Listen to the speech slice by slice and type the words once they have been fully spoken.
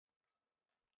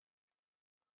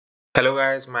Hello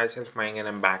guys, myself Mayank and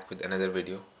I'm back with another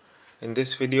video. In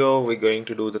this video, we're going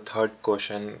to do the third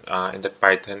question in the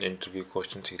Python interview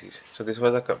question series. So this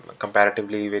was a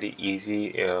comparatively very easy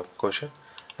question,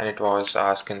 and it was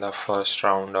asked in the first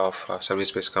round of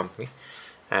service-based company.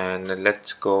 And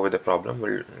let's go with the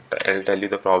problem. I'll tell you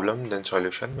the problem, then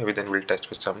solution. Maybe then we'll test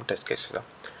with some test cases.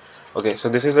 Okay, so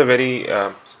this is a very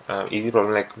easy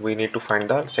problem. Like we need to find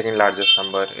the second largest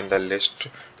number in the list,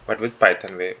 but with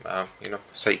Python way.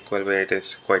 SQL way it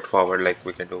is quite forward, like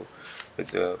we can do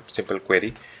with a simple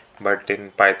query. But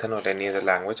in Python or any other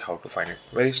language, how to find it?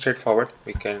 Very straightforward.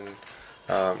 We can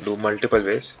do multiple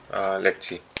ways. Let's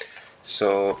see.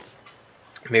 So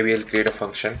maybe I'll create a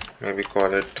function. Maybe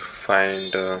call it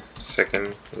find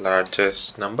second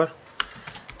largest number,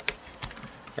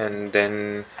 and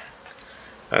then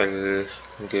I'll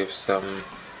give some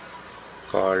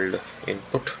called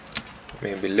input,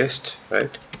 maybe list,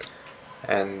 right?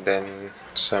 And then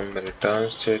some return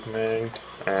statement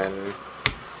and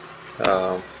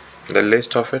the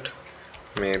list of it,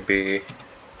 maybe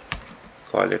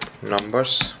call it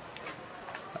numbers.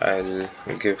 I'll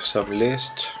give some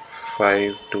list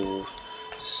 5 to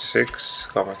 6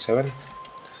 comma 7.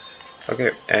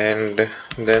 Okay, and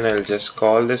then I'll just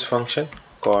call this function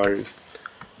called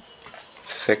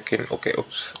second. Okay,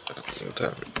 oops,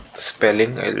 the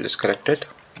spelling I'll just correct it,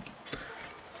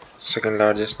 second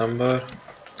largest number,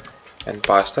 and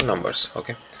pass the numbers.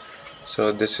 Okay,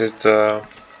 so this is the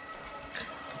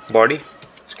body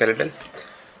skeletal,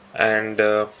 and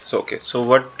so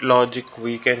what logic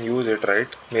we can use it, right?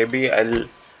 Maybe I'll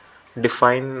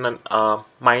define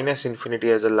minus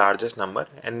infinity as the largest number,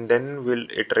 and then we'll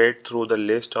iterate through the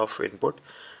list of input,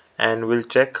 and we'll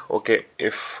check, okay,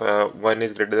 if 1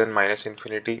 is greater than minus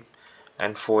infinity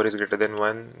and 4 is greater than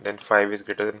 1, then 5 is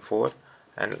greater than 4,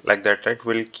 and like that, right?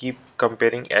 We'll keep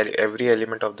comparing every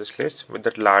element of this list with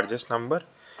that largest number,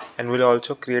 and we'll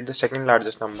also create the second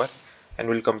largest number and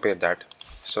we'll compare that.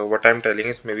 So what I'm telling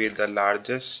is maybe the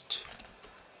largest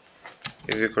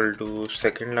is equal to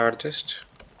second largest,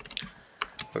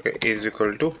 okay, is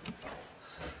equal to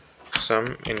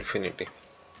some infinity,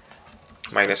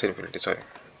 minus infinity, sorry.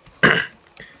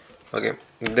 Okay,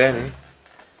 then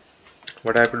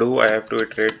what I have to do, I have to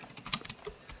iterate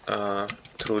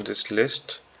through this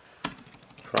list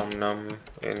from num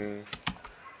in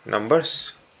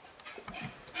numbers,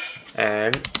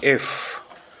 and if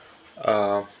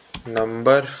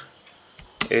number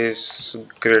is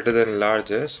greater than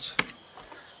largest,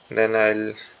 then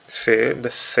I'll say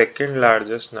the second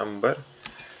largest number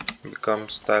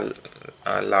becomes the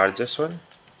largest one,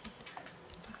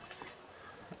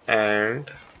 and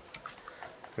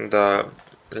the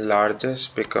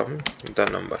largest become the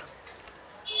number,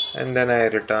 and then I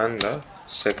return the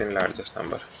second largest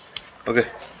number. Okay,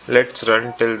 let's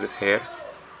run till here.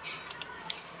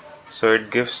 So it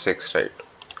gives 6, right?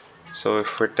 So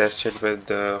if we test it with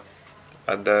the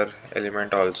other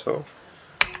element also,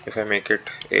 if I make it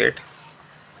 8,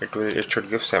 it should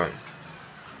give 7.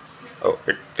 Oh,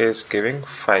 it is giving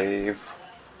 5.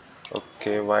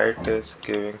 Okay, why it is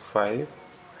giving 5?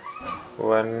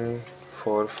 1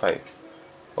 4 5.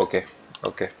 Okay,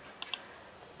 okay,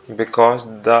 because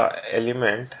the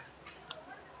element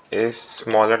is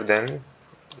smaller than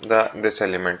this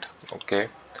element. Okay,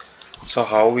 so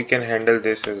how we can handle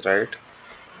this is, right,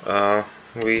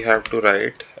 we have to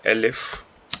write elif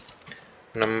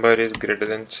number is greater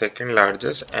than second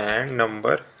largest and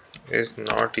number is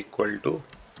not equal to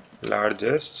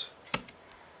largest,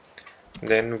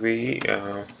 then we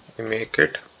make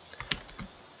it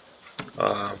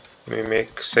we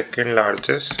make second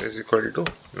largest is equal to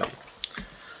num.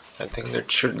 I think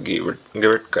it should give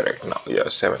it correct now. Yeah,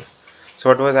 7. So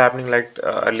what was happening, like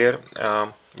earlier,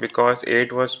 because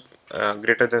 8 was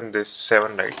greater than this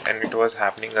 7, right, and it was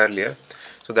happening earlier,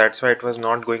 so that's why it was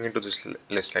not going into this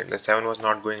list. Like the 7 was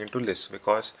not going into list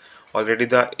because already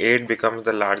the 8 becomes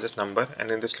the largest number,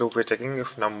 and in this loop we're checking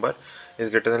if number is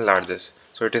greater than largest,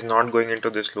 so it is not going into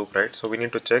this loop, right? So we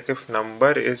need to check if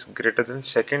number is greater than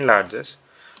second largest,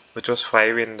 which was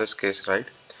 5 in this case, right,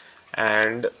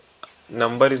 and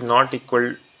number is not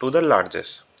equal to the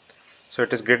largest. So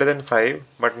it is greater than 5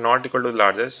 but not equal to the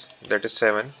largest, that is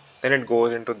 7. Then it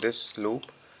goes into this loop,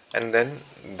 and then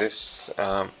this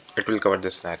it will cover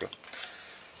this scenario.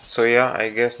 So yeah, I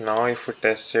guess now if we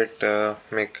test it,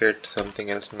 make it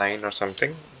something else, 9 or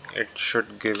something, it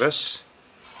should give us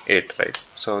 8, right?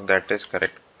 So that is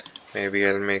correct. Maybe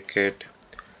I'll make it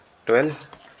 12,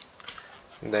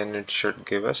 then it should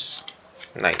give us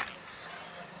 9.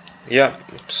 Yeah,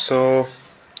 so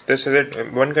this is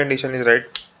it. One condition is right.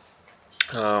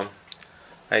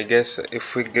 I guess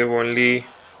if we give only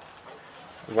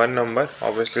one number,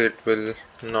 obviously it will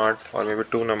not, or maybe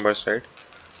two numbers, right?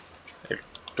 It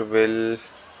will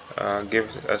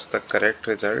give us the correct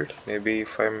result. Maybe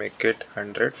if I make it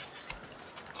 100,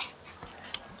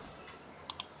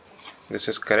 this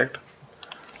is correct.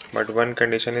 But one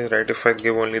condition is, right, if I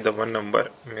give only the one number,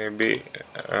 maybe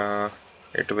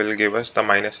it will give us the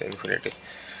minus infinity.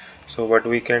 So what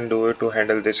we can do to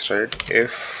handle this, right,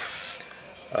 if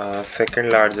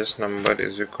second largest number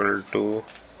is equal to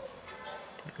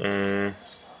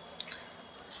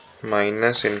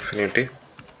minus infinity,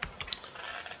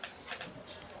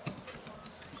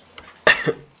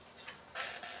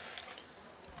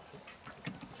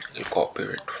 I'll copy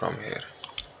it from here,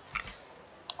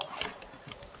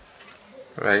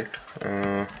 right?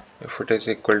 If it is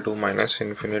equal to minus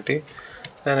infinity,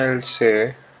 then I'll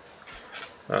say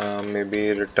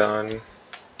maybe return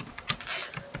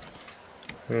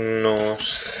no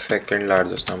second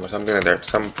largest number, something like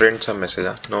that. Print some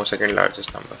message, no second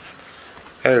largest number.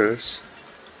 Else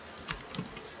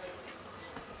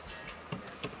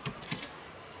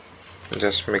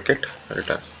just make it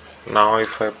return. Now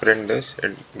if I print this,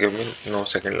 it give me no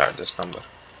second largest number.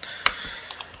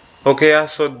 Okay, yeah,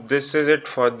 so this is it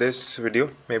for this video.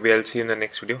 Maybe I'll see you in the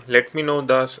next video. Let me know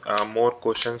the more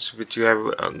questions which you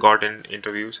have got in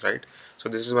interviews, right? So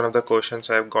this is one of the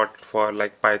questions I've got for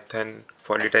like Python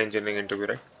for data engineering interview,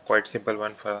 right? Quite simple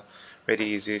one, for very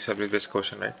easy subject based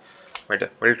question, right?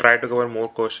 But we'll try to cover more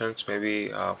questions,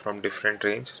 maybe from different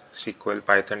range, SQL,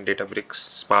 Python, Databricks,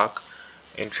 Spark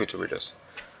in future videos.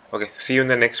 Okay, see you in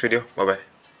the next video. Bye bye.